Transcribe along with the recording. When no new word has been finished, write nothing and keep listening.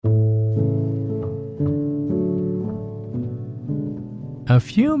A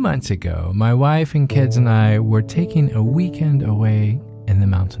few months ago, my wife and kids and I were taking a weekend away in the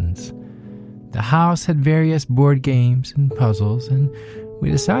mountains. The house had various board games and puzzles, and we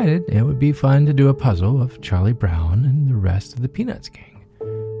decided it would be fun to do a puzzle of Charlie Brown and the rest of the Peanuts gang.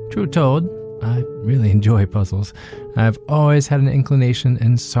 True told, I really enjoy puzzles. I've always had an inclination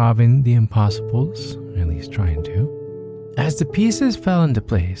in solving the impossibles, or at least trying to. As the pieces fell into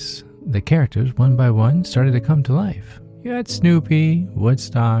place, the characters, one by one, started to come to life. You had Snoopy,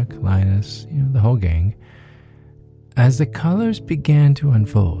 Woodstock, Linus, the whole gang. As the colors began to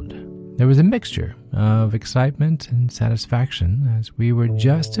unfold, there was a mixture of excitement and satisfaction as we were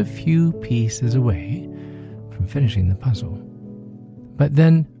just a few pieces away from finishing the puzzle. But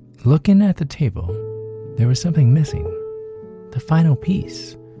then, looking at the table, there was something missing. The final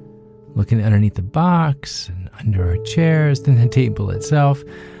piece. Looking underneath the box and under our chairs, then the table itself,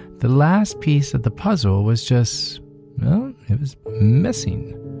 the last piece of the puzzle was just, it was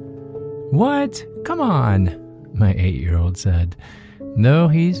missing. "What? Come on," my 8-year-old said. No,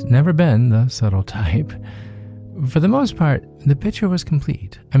 he's never been the subtle type. For the most part, the picture was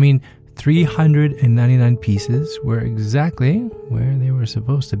complete. 399 pieces were exactly where they were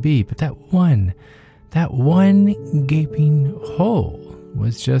supposed to be, but that one gaping hole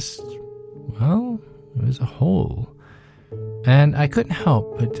was just, it was a hole. And I couldn't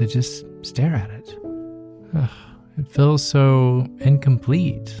help but to just stare at it. It feels so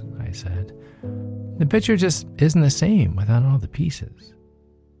incomplete, I said. The picture just isn't the same without all the pieces.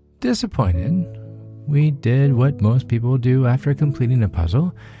 Disappointed, we did what most people do after completing a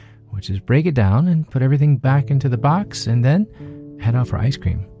puzzle, which is break it down and put everything back into the box and then head out for ice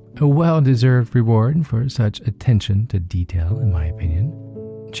cream. A well-deserved reward for such attention to detail, in my opinion.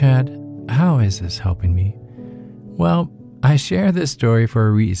 Chad, how is this helping me? Well, I share this story for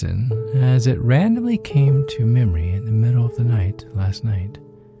a reason, as it randomly came to memory in the middle of the night last night.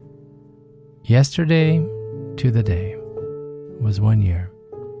 Yesterday to the day was 1 year.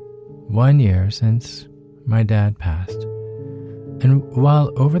 1 year since my dad passed. And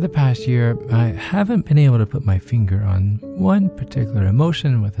while over the past year I haven't been able to put my finger on one particular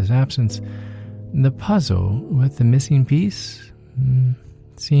emotion with his absence, the puzzle with the missing piece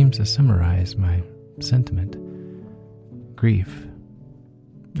seems to summarize my sentiment. Grief.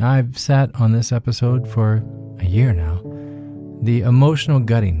 I've sat on this episode for a year now. The emotional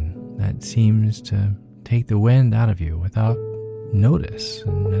gutting that seems to take the wind out of you without notice,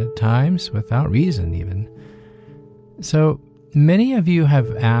 and at times without reason even. So many of you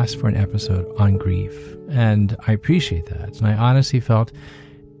have asked for an episode on grief, and I appreciate that. And I honestly felt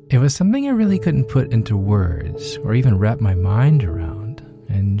it was something I really couldn't put into words or even wrap my mind around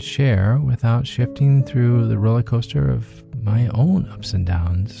and share without shifting through the roller coaster of my own ups and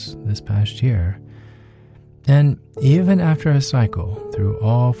downs this past year. And even after a cycle through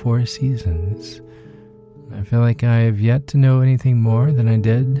all 4 seasons, I feel like I have yet to know anything more than I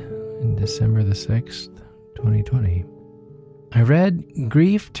did in December the 6th, 2020. I read,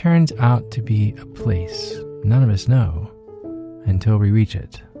 grief turns out to be a place none of us know until we reach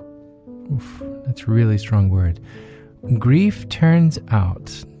it. Oof, that's a really strong word. Grief turns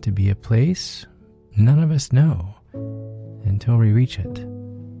out to be a place none of us know until we reach it.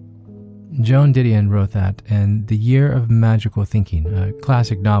 Joan Didion wrote that in The Year of Magical Thinking, a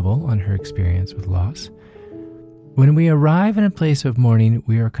classic novel on her experience with loss. When we arrive in a place of mourning,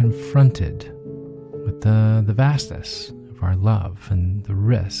 we are confronted with the vastness of our love and the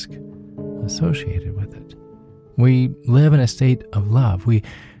risk associated with it. We live in a state of love. We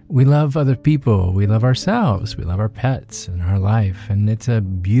love other people. We love ourselves. We love our pets and our life. And it's a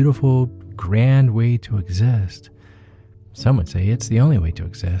beautiful, grand way to exist. Some would say it's the only way to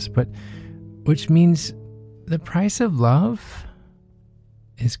exist, but which means the price of love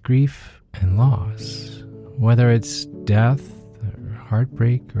is grief and loss, whether it's death or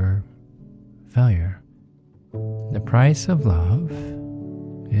heartbreak or failure. The price of love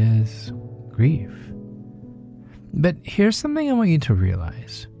is grief. But here's something I want you to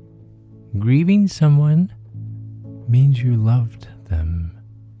realize. Grieving someone means you loved them.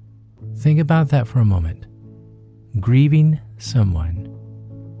 Think about that for a moment. Grieving someone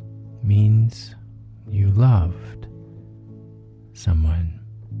means you loved someone.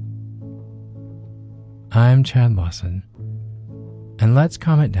 I'm Chad Lawson, and let's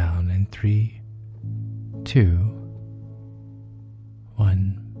calm it down in 3, 2,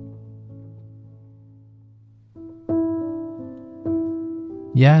 1.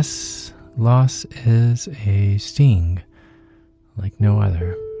 Yes, loss is a sting like no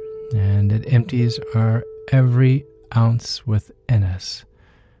other, and it empties our every ounce within us.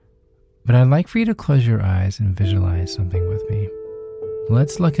 But I'd like for you to close your eyes and visualize something with me.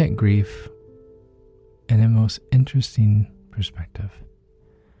 let's look at grief in a most interesting perspective.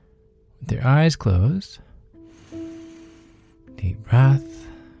 With your eyes closed, deep breath.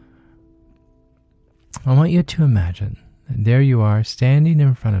 I want you to imagine that there you are standing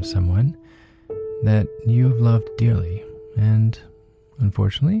in front of someone that you have loved dearly and,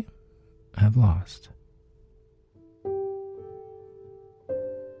 unfortunately, have lost.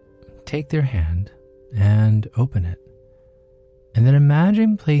 Take their hand and open it. And then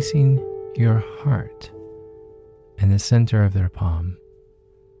imagine placing your heart in the center of their palm.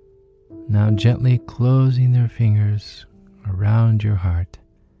 Now gently closing their fingers around your heart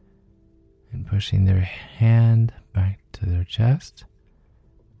and pushing their hand back to their chest.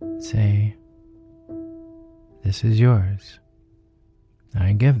 Say, "This is yours.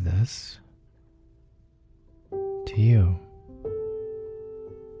 I give this to you."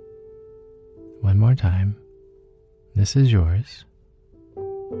 One more time. "This is yours.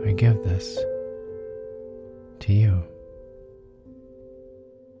 I give this to you."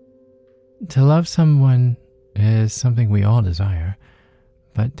 To love someone is something we all desire,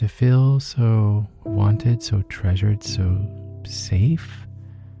 but to feel so wanted, so treasured, so safe,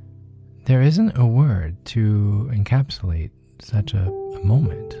 there isn't a word to encapsulate such a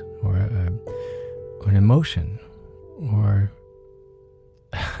moment or an emotion, or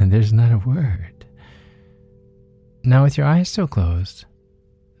there's not a word. Now, with your eyes still closed,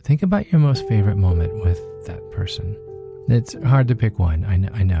 think about your most favorite moment with that person. It's hard to pick one,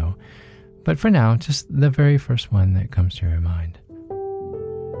 I know. But for now, just the very first one that comes to your mind.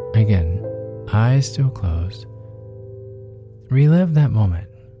 Again, eyes still closed. Relive that moment.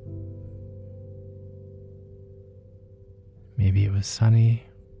 Maybe it was sunny,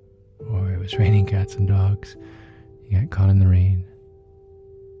 or it was raining cats and dogs. You got caught in the rain.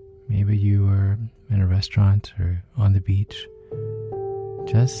 Maybe you were in a restaurant or on the beach.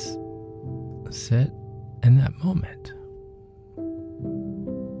 Just sit in that moment.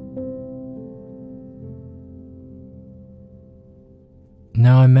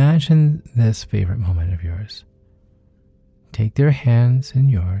 Now imagine this favorite moment of yours. Take their hands in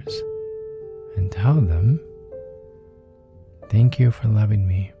yours and tell them, "Thank you for loving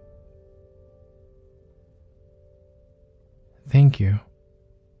me. Thank you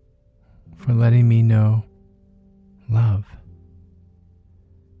for letting me know love."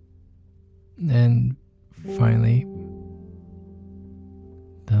 And finally,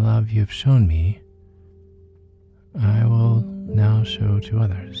 the love you've shown me, I will now show to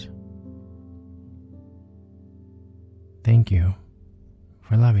others. Thank you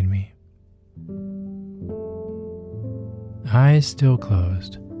for loving me. Eyes still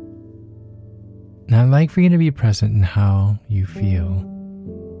closed. Now I'd like for you to be present in how you feel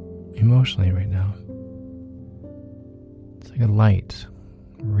emotionally right now. It's like a light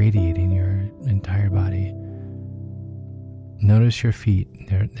radiating your entire body. Notice your feet,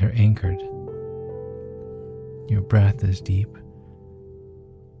 they're anchored. Your breath is deep.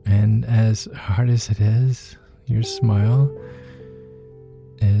 And as hard as it is, your smile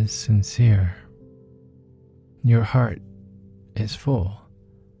is sincere. Your heart is full.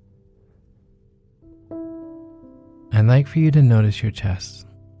 I'd like for you to notice your chest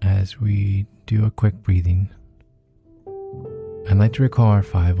as we do a quick breathing. I'd like to recall our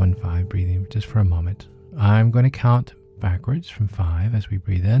 5-1-5 breathing just for a moment. I'm going to count backwards from 5 as we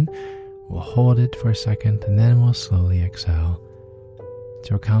breathe in. We'll hold it for a second and then we'll slowly exhale.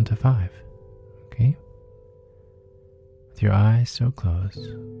 So we'll count to 5. Okay? With your eyes still closed.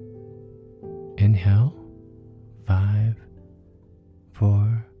 Inhale. 5,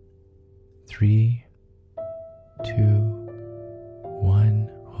 4, 3, 2, 1.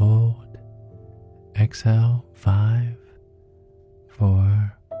 Hold. Exhale. 5,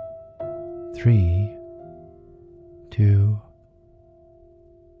 4, 3, 2,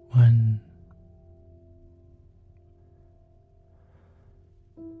 1.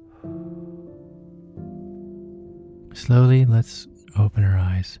 Slowly, let's open our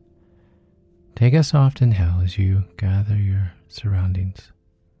eyes. Take a soft inhale as you gather your surroundings.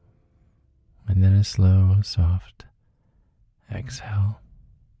 And then a slow, soft exhale.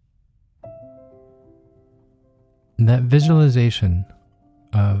 That visualization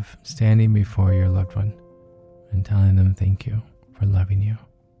of standing before your loved one and telling them thank you for loving you.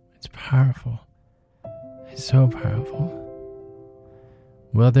 It's powerful. It's so powerful.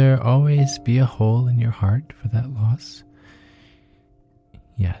 Will there always be a hole in your heart for that loss?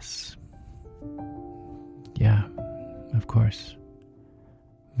 Yes. Yeah, of course.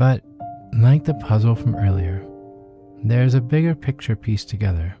 But like the puzzle from earlier, there's a bigger picture pieced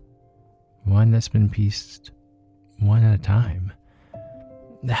together, one that's been pieced one at a time.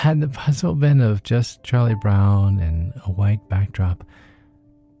 Had the puzzle been of just Charlie Brown and a white backdrop,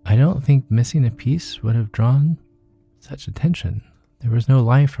 I don't think missing a piece would have drawn such attention. There was no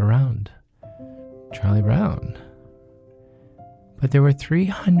life around Charlie Brown. But there were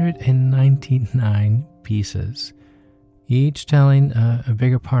 399 pieces, each telling a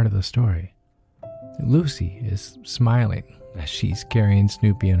bigger part of the story. Lucy is smiling as she's carrying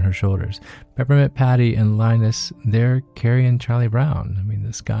Snoopy on her shoulders. Peppermint Patty and Linus, they're carrying Charlie Brown. I mean,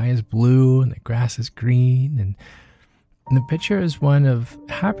 the sky is blue and the grass is green, and the picture is one of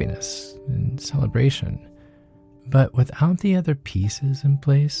happiness and celebration. But without the other pieces in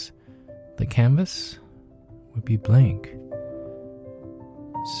place, the canvas would be blank.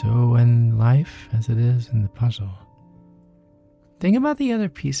 So in life, as it is in the puzzle, think about the other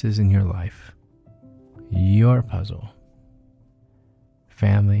pieces in your life. Your puzzle.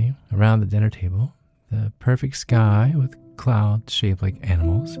 Family around the dinner table, the perfect sky with clouds shaped like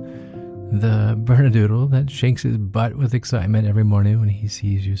animals, the Bernedoodle that shakes his butt with excitement every morning when he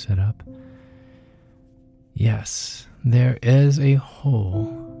sees you sit up. Yes, there is a hole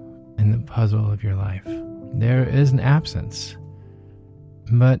in the puzzle of your life. There is an absence.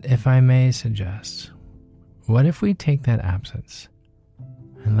 But if I may suggest, what if we take that absence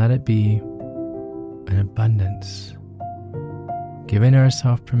and let it be an abundance? Giving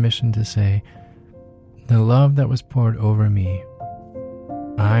ourselves permission to say, the love that was poured over me,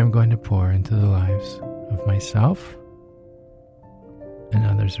 I'm going to pour into the lives of myself and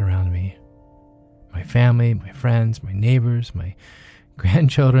others around me. My family, my friends, my neighbors, my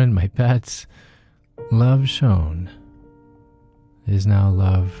grandchildren, my pets. Love shown is now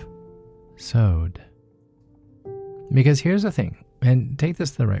love sowed. Because here's the thing, and take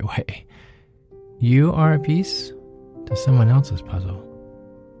this the right way. You are a piece to someone else's puzzle.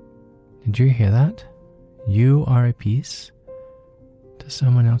 Did you hear that? You are a piece to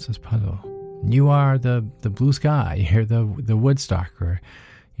someone else's puzzle. You are the blue sky. You're the Woodstock, or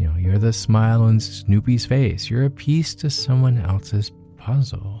you're the smile on Snoopy's face. You're a piece to someone else's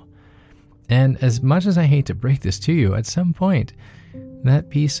puzzle. And as much as I hate to break this to you, at some point, that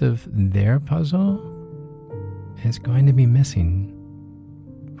piece of their puzzle is going to be missing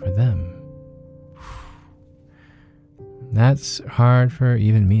for them. That's hard for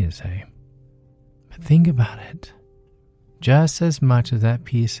even me to say. But think about it. Just as much as that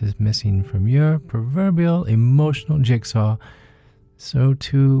piece is missing from your proverbial emotional jigsaw, so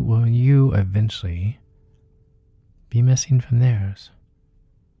too will you eventually be missing from theirs.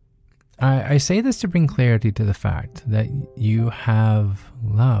 I say this to bring clarity to the fact that you have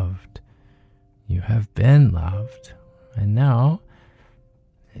loved. You have been loved. And now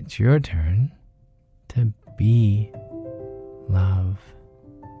it's your turn to be love,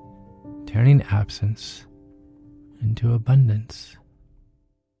 turning absence into abundance.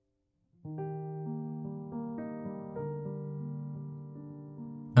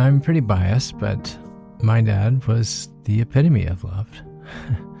 I'm pretty biased, but my dad was the epitome of love.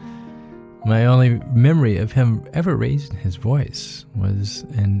 My only memory of him ever raising his voice was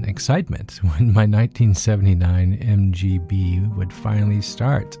in excitement when my 1979 MGB would finally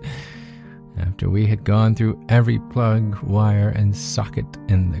start. After we had gone through every plug, wire, and socket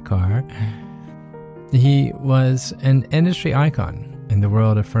in the car. He was an industry icon in the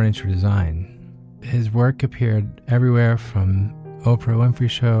world of furniture design. His work appeared everywhere from Oprah Winfrey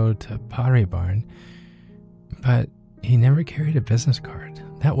Show to Pottery Barn, but he never carried a business card.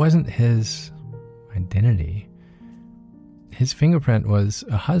 That wasn't his identity. His fingerprint was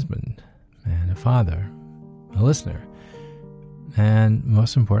a husband and a father, a listener, and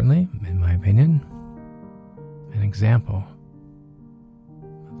most importantly, in my opinion, an example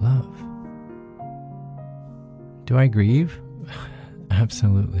of love. Do I grieve?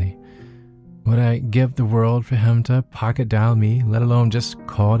 Absolutely. Would I give the world for him to pocket dial me, let alone just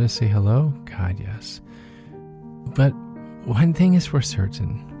call to say hello? God, yes. But one thing is for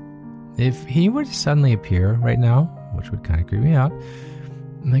certain. If he were to suddenly appear right now, which would kind of creep me out,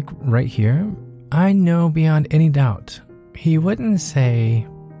 like right here, I know beyond any doubt he wouldn't say,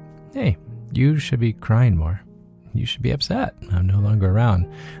 hey, you should be crying more. You should be upset. I'm no longer around.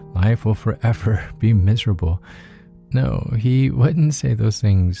 Life will forever be miserable. No, he wouldn't say those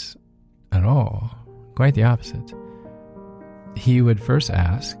things at all. Quite the opposite. He would first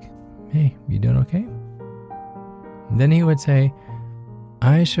ask, hey, you doing okay? Then he would say,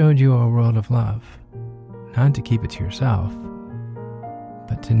 I showed you a world of love, not to keep it to yourself,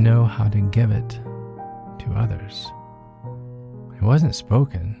 but to know how to give it to others. It wasn't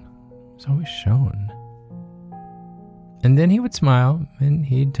spoken, it was always shown. And then he would smile, and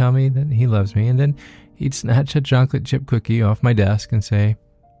he'd tell me that he loves me, and then he'd snatch a chocolate chip cookie off my desk and say,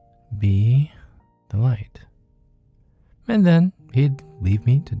 be the light. And then he'd leave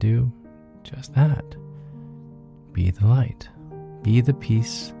me to do just that. Be the light. Be the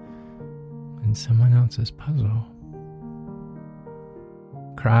piece in someone else's puzzle.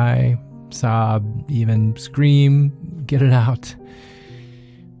 Cry, sob, even scream, get it out.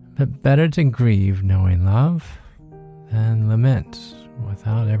 But better to grieve knowing love than lament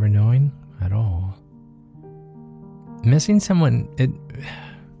without ever knowing at all. Missing someone isn't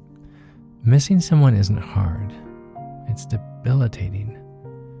hard. It's debilitating.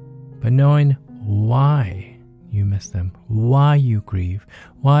 But knowing why you miss them, why you grieve,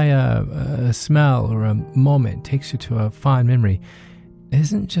 why a smell or a moment takes you to a fond memory,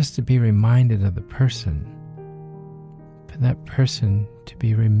 isn't just to be reminded of the person, but that person to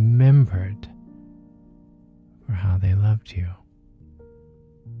be remembered for how they loved you.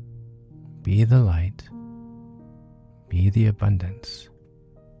 Be the light. Be the abundance.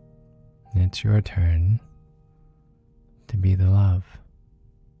 It's your turn to be the love.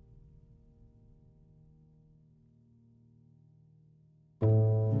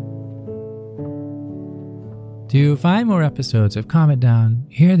 To find more episodes of Calm It Down,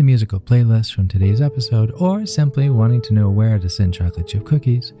 hear the musical playlist from today's episode, or simply wanting to know where to send chocolate chip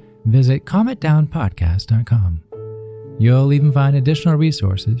cookies, visit calmitdownpodcast.com. You'll even find additional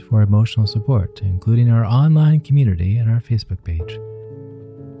resources for emotional support, including our online community and our Facebook page.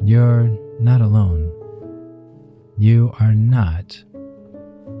 You're not alone. You are not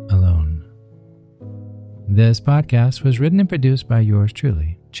alone. This podcast was written and produced by yours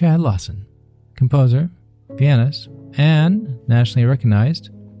truly, Chad Lawson, composer, pianist, and nationally recognized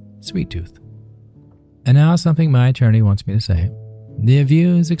Sweet Tooth. And now something my attorney wants me to say. The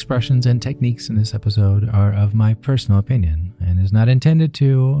views, expressions, and techniques in this episode are of my personal opinion and is not intended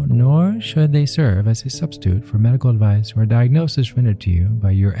to, nor should they serve as a substitute for medical advice or diagnosis rendered to you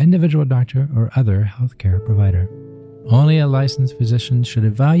by your individual doctor or other healthcare provider. Only a licensed physician should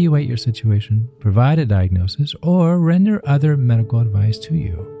evaluate your situation, provide a diagnosis, or render other medical advice to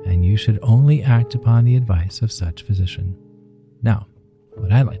you, and you should only act upon the advice of such physician. Now,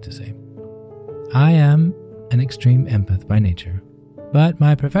 what I'd like to say. I am an extreme empath by nature, but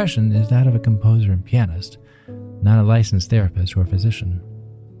my profession is that of a composer and pianist, not a licensed therapist or physician.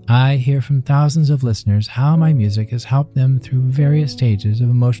 I hear from thousands of listeners how my music has helped them through various stages of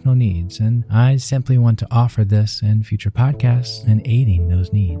emotional needs, and I simply want to offer this and future podcasts in aiding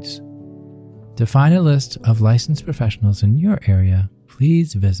those needs. To find a list of licensed professionals in your area,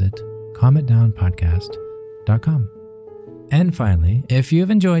 please visit calmitdownpodcast.com. And finally, if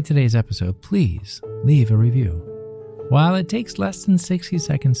you've enjoyed today's episode, please leave a review. While it takes less than 60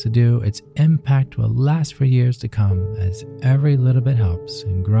 seconds to do, its impact will last for years to come, as every little bit helps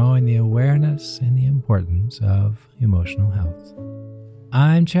in growing the awareness and the importance of emotional health.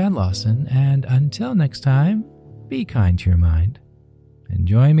 I'm Chad Lawson, and until next time, be kind to your mind, and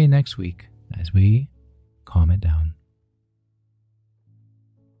join me next week as we calm it down.